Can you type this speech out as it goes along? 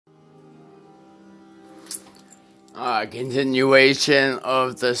Continuation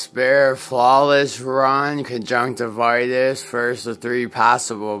of the spare flawless run, Conjunctivius. First of 3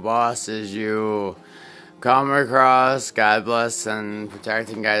 possible bosses you come across. God bless and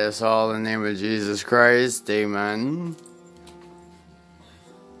protect and guide us all in the name of Jesus Christ. Amen.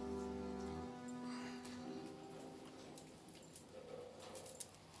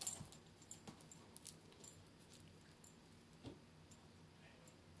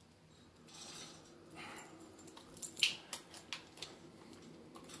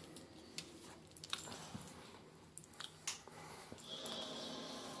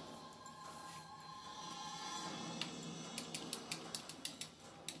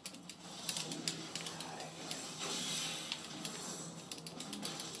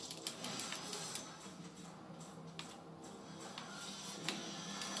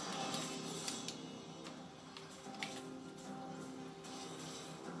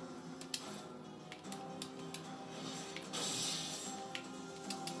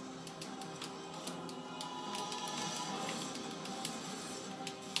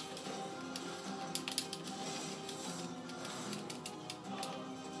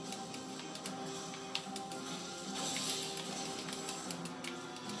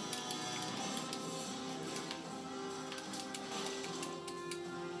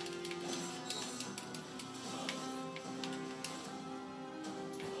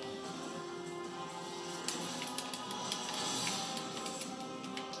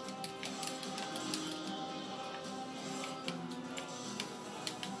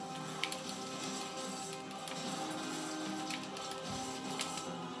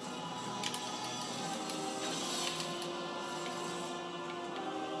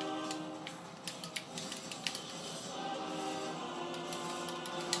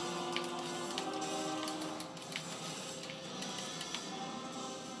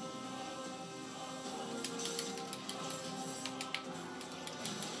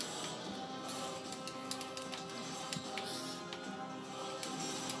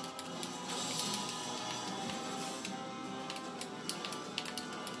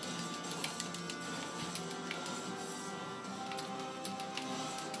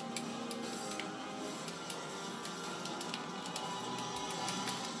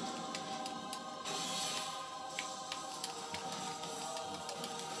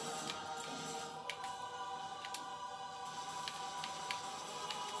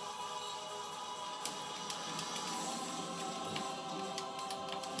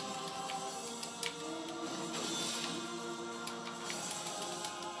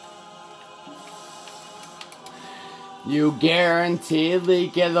 You guaranteedly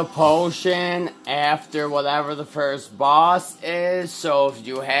get a potion after whatever the first boss is, so if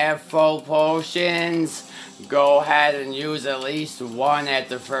you have full potions, go ahead and use at least one at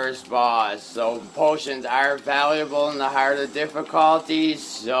the first boss. So potions are valuable in the harder difficulties,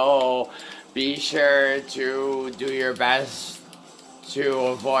 so be sure to do your best to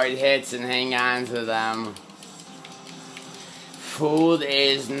avoid hits and hang on to them. Food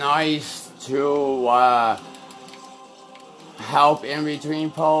is nice to help in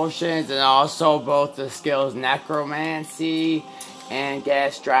between potions, and also both the skills necromancy and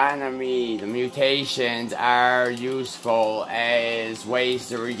gastronomy. The mutations are useful as ways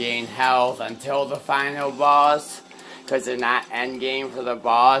to regain health until the final boss, because they're not endgame for the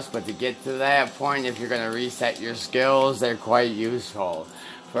boss, but to get to that point, if you're going to reset your skills, they're quite useful.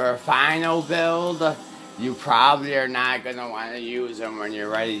 For a final build, you probably are not going to want to use them when you're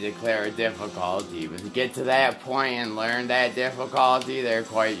ready to clear a difficulty. But to get to that point and learn that difficulty, they're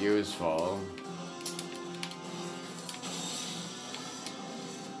quite useful.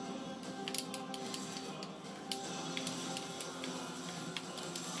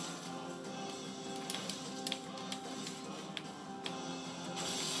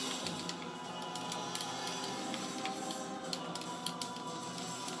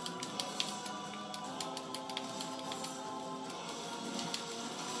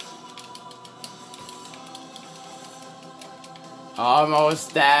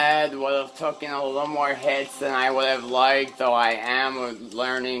 Almost dead. Would have taken a little more hits than I would have liked, though I am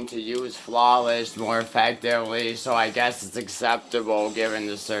learning to use flawless more effectively, so I guess it's acceptable given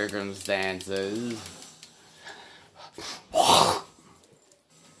the circumstances.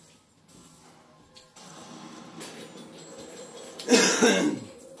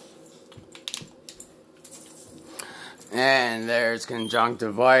 And there's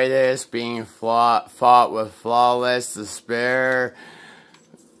Conjunctivius being fought with flawless despair.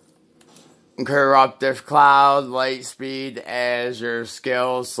 Corruptive Cloud, Light Speed as your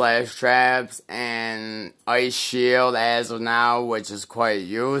skills / traps, and Ice Shield as of now, which is quite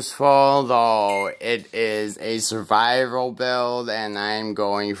useful, though it is a survival build and I'm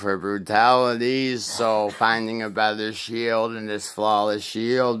going for brutality, so finding a better shield in this flawless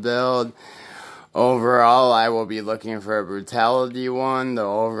shield build. Overall, I will be looking for a brutality one,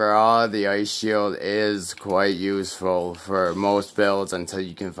 though overall the Ice Shield is quite useful for most builds until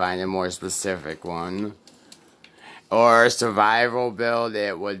you can find a more specific one. Or a survival build,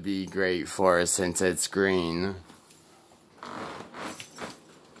 it would be great for since it's green.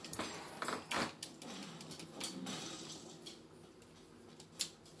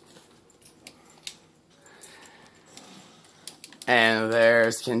 And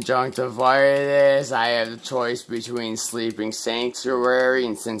there's Conjunctivius. I have the choice between Sleeping Sanctuary,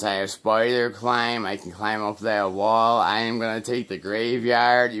 and since I have Spider Climb, I can climb up that wall. I am going to take the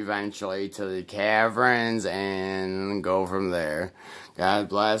Graveyard, eventually to the Caverns, and go from there. God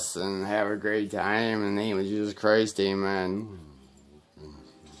bless, and have a great time. In the name of Jesus Christ, amen.